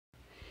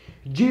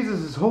Jesus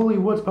is holy.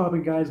 What's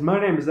poppin', guys?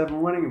 My name is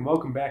Evan Winning, and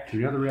welcome back to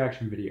another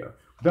reaction video.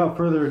 Without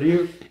further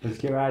ado, let's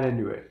get right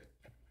into it.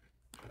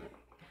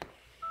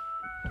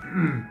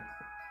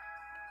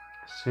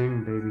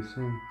 Sing, baby,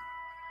 sing.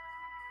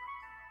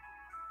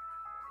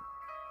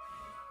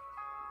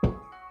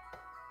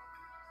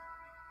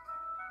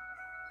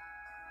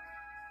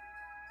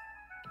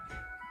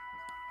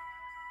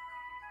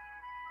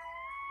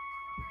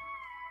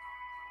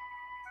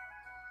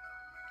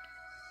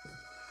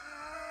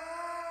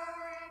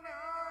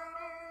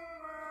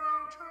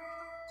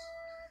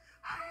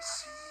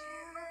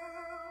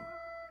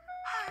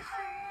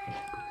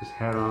 Put this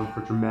hat on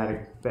for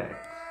dramatic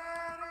effect.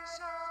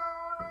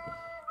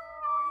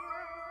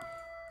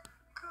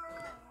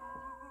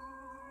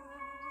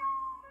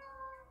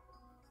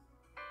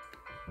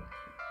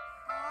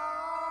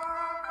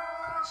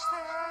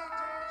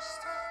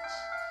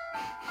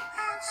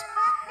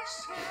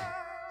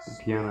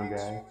 The piano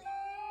guy.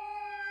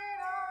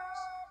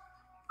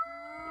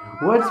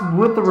 What's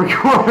with the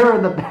recorder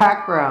in the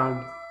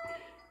background?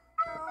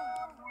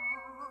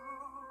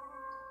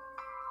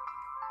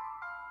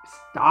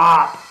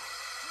 Stop!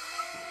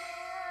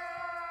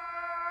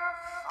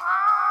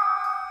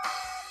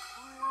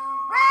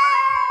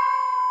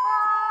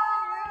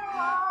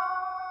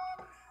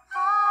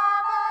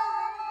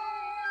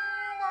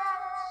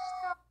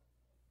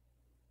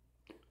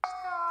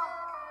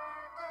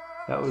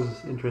 That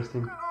was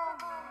interesting.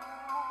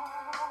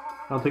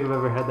 I don't think I've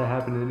ever had that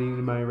happen in any of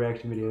my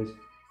reaction videos.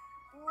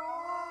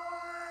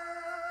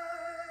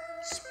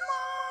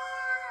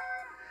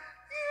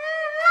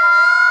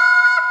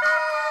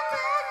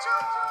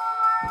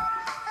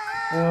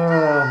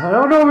 I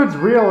don't know if it's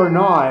real or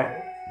not.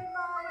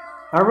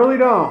 I really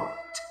don't.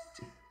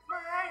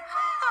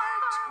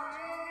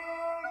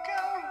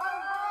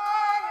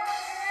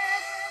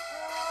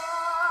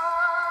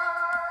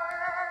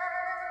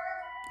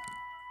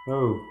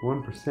 Oh,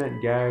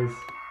 1%, guys.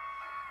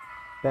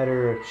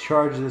 Better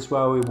charge this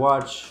while we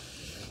watch.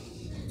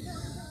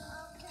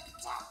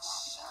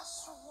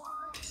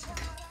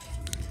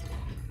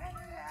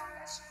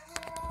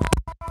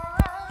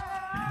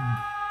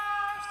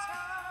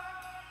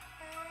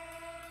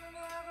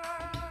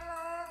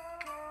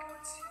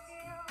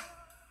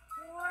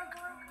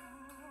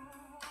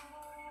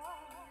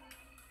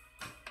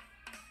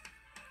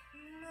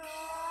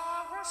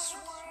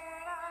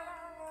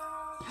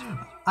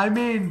 I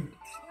mean,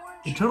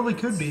 it totally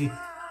could be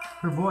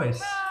her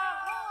voice.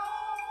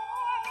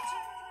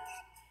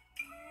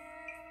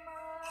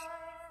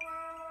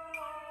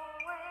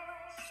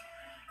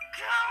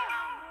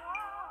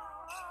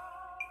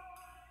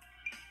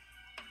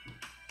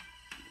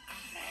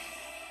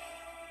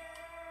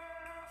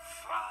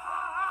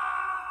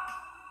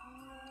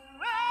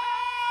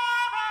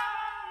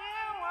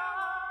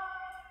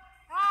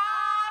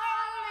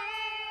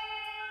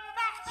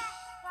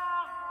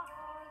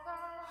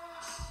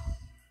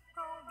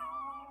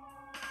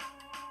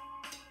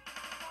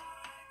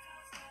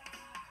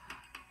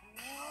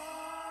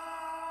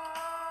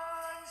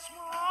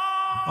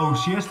 Oh,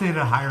 she has to hit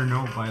a higher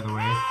note, by the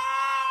way.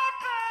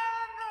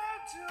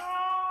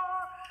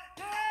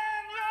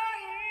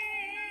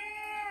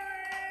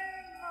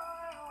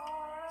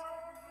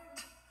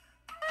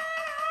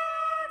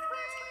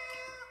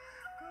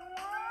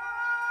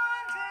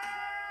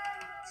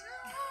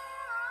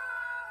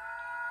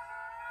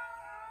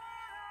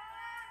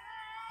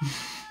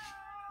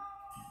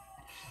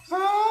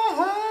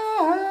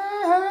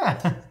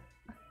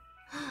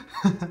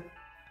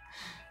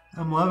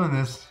 I'm loving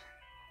this.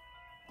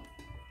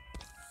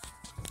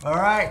 All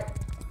right,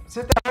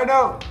 sit down.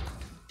 No.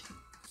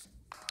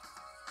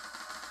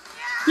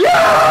 Yeah!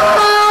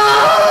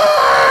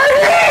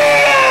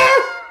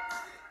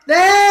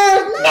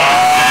 No!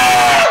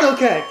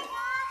 Okay.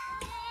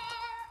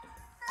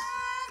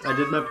 I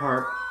did my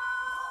part.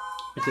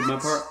 I did my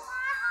part.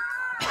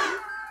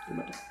 Did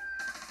my part.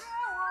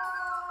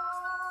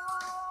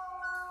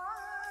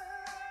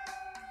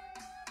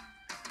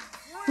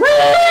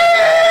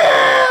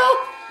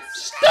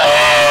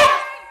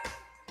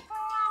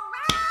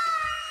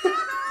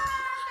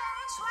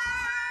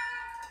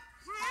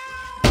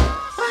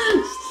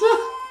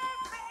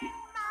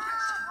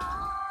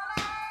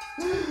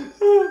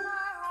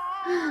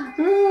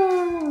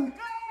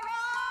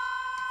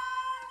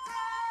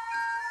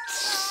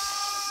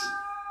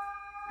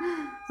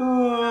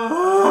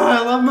 Oh, I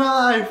love my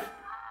life.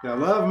 I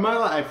love my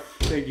life.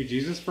 Thank you,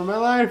 Jesus, for my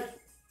life.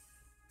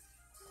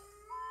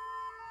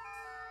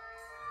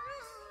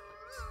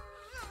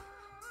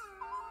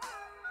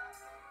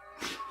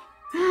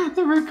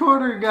 The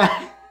recorder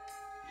guy.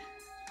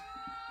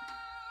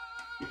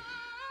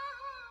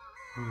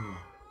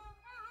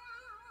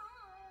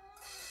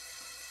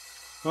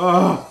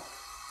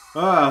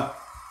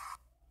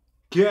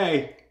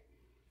 Okay.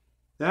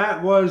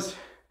 That was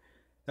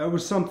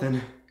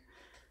something.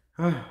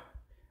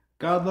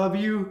 God love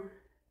you.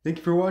 Thank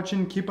you for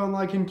watching. Keep on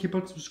liking, keep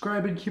on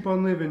subscribing, keep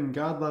on living.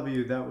 God love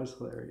you. That was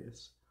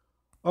hilarious.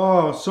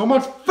 Oh, so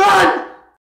much fun!